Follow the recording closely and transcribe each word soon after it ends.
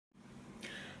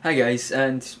Hi guys,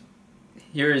 and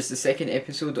here is the second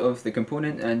episode of the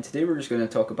component, and today we're just going to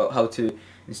talk about how to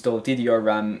install DDR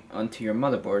RAM onto your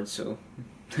motherboard, so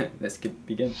let's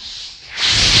begin.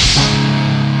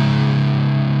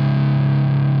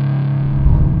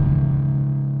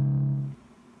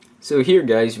 So here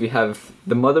guys, we have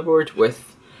the motherboard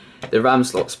with the RAM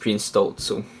slots pre-installed.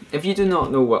 So if you do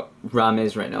not know what RAM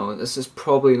is right now, this is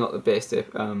probably not the best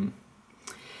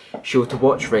show to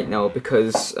watch right now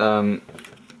because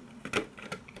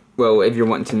well, if you're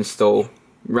wanting to install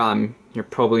RAM, you're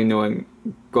probably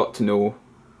got to know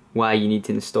why you need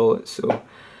to install it. So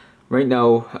right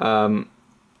now,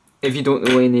 if you don't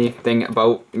know anything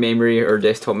about memory or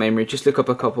desktop memory, just look up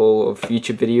a couple of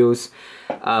YouTube videos.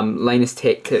 Linus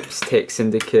Tech Tips, Tech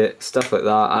Syndicate, stuff like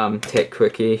that, Tech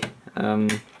Quickie,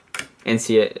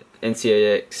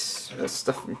 NCIX,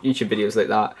 stuff, YouTube videos like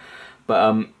that.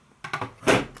 But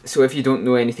so if you don't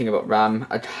know anything about RAM,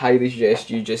 I'd highly suggest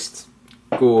you just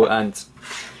go on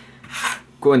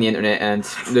the internet and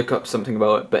look up something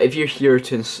about it. But if you're here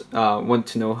to want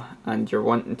to know, and you're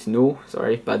wanting to know,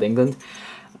 sorry, bad England,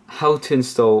 how to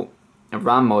install a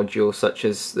RAM module such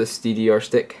as this DDR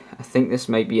stick. I think this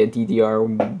might be a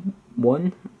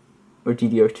DDR1 or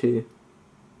DDR2.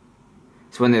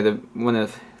 It's one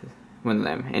of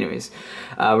them. Anyways,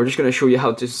 we're just going to show you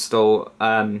how to install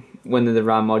one of the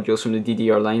RAM modules from the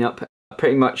DDR lineup.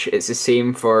 Pretty much it's the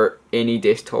same for any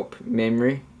desktop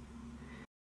memory.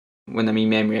 When I mean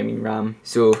memory, I mean RAM.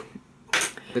 So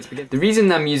let's begin. The reason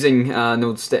I'm using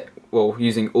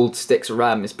using old sticks of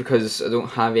RAM is because I don't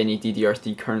have any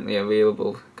DDR3 currently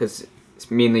available, because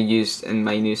it's mainly used in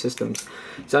my new systems.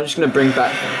 So I'm just going to bring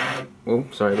back, oh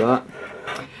sorry about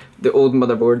that, the old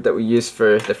motherboard that we used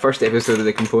for the first episode of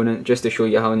the component, just to show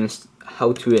you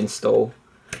how to install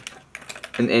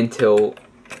an Intel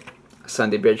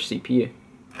Sandy Bridge CPU.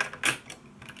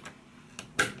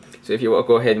 So if you want to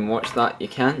go ahead and watch that, you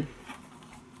can.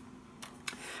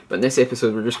 But in this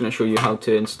episode, we're just going to show you how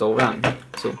to install RAM.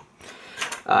 So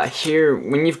here,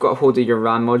 when you've got hold of your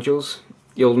RAM modules,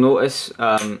 you'll notice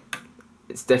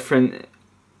it's different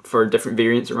for different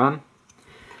variants of RAM.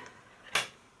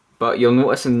 But you'll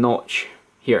notice a notch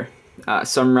here.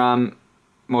 Some RAM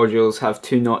modules have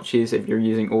 2 notches if you're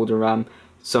using older RAM.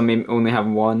 Some may only have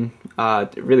 1.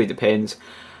 It really depends.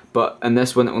 But in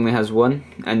this one it only has 1,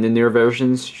 and the newer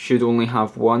versions should only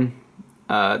have 1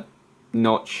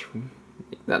 notch,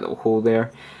 that little hole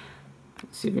there.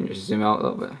 Let's see if we can just zoom out a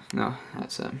little bit. No,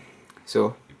 that's it.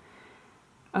 So,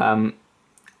 and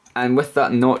with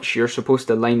that notch, you're supposed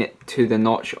to align it to the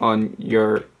notch on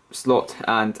your slot.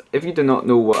 And if you do not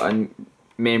know what a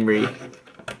memory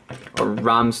or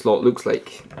RAM slot looks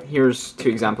like, here's 2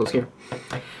 examples here.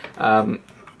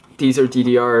 These are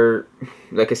DDR,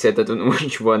 like I said, I don't know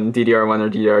which one, DDR1 or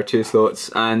DDR2 slots,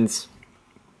 and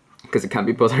because I can't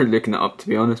be bothered looking it up, to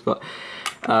be honest. But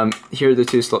here are the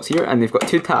 2 slots here, and they've got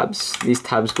 2 tabs. These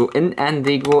tabs go in and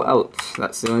they go out.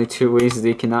 That's the only 2 ways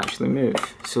they can actually move.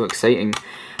 So exciting.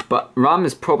 But RAM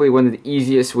is probably one of the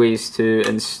easiest ways to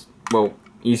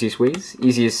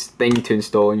easiest thing to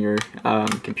install in your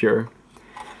computer.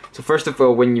 So first of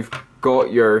all, when you've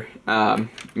got your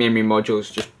memory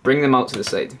modules, just bring them out to the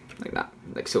side, like that,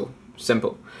 like so,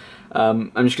 simple.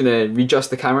 I'm just going to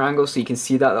readjust the camera angle so you can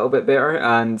see that a little bit better,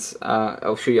 and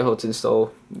I'll show you how to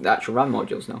install the actual RAM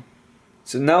modules now.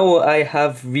 So now I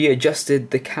have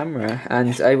readjusted the camera,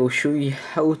 and I will show you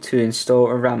how to install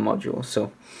a RAM module.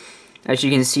 So as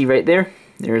you can see right there,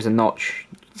 there is a notch.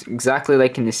 It's exactly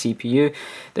like in the CPU.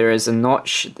 There is a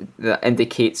notch that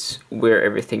indicates where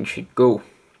everything should go.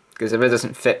 Because if it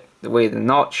doesn't fit the way of the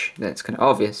notch, then it's kind of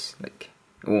obvious, like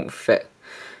it won't fit.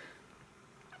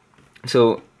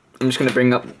 So I'm just going to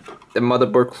bring up the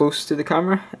motherboard close to the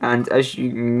camera, and as you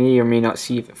may or may not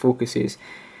see if it focuses,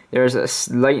 there's a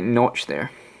slight notch there.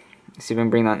 Let's see if I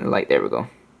can bring that in the light. There we go.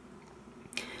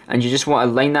 And you just want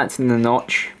to line that to the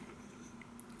notch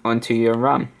onto your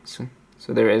RAM. So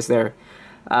there it is there.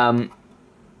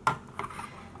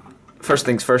 First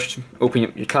things first, open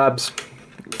up your tabs,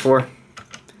 4.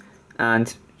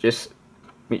 And just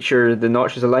make sure the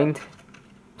notch is aligned.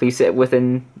 Place it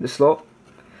within the slot,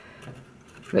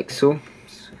 like so,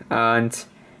 and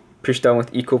push down with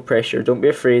equal pressure. Don't be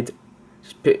afraid,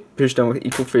 just push down with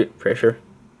equal pressure,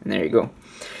 and there you go.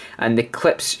 And the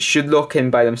clips should lock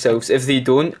in by themselves. If they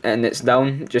don't and it's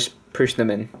down, just push them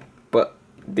in, but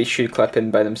they should clip in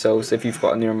by themselves if you've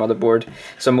got a newer motherboard.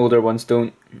 Some older ones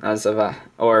don't,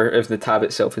 or if the tab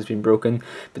itself has been broken,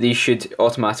 but these should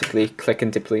automatically click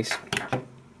into place.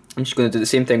 I'm just going to do the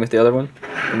same thing with the other one.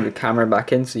 Bring the camera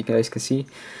back in so you guys can see.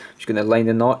 I'm just going to align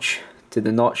the notch to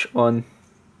the notch on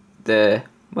the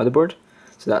motherboard.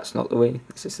 so that's not the way,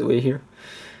 this is the way here.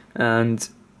 And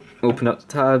open up the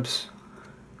tabs,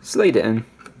 slide it in,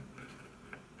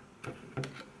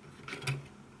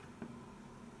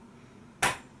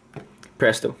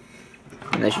 presto.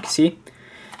 And as you can see,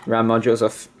 RAM modules are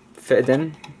fitted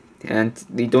in and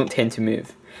they don't tend to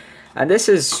move. And this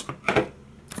is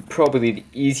probably the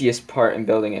easiest part in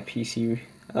building a PC,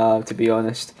 to be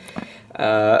honest.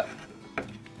 I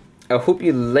hope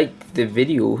you liked the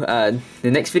video.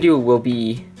 The next video will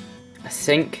be, I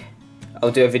think,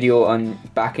 I'll do a video on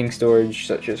backing storage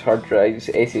such as hard drives,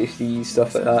 SSDs,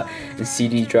 stuff like that, and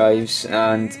CD drives,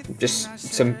 and just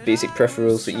some basic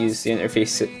peripherals that use the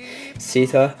interface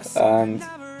SATA and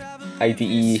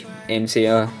IDE,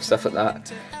 MSATA, stuff like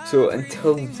that. So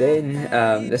until then,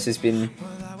 this has been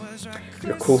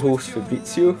your co-host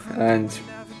Fabrizio, and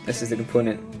this is the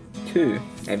component 2,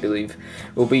 I believe.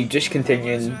 We'll be just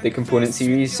continuing the component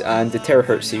series and the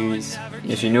terahertz series.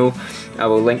 As you know, I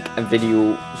will link a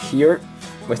video here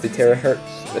with the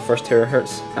terahertz, the first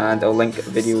terahertz, and I'll link a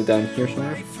video down here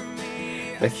somewhere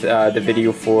with the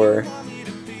video for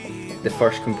the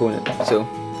first component. So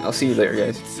I'll see you later,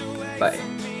 guys. Bye.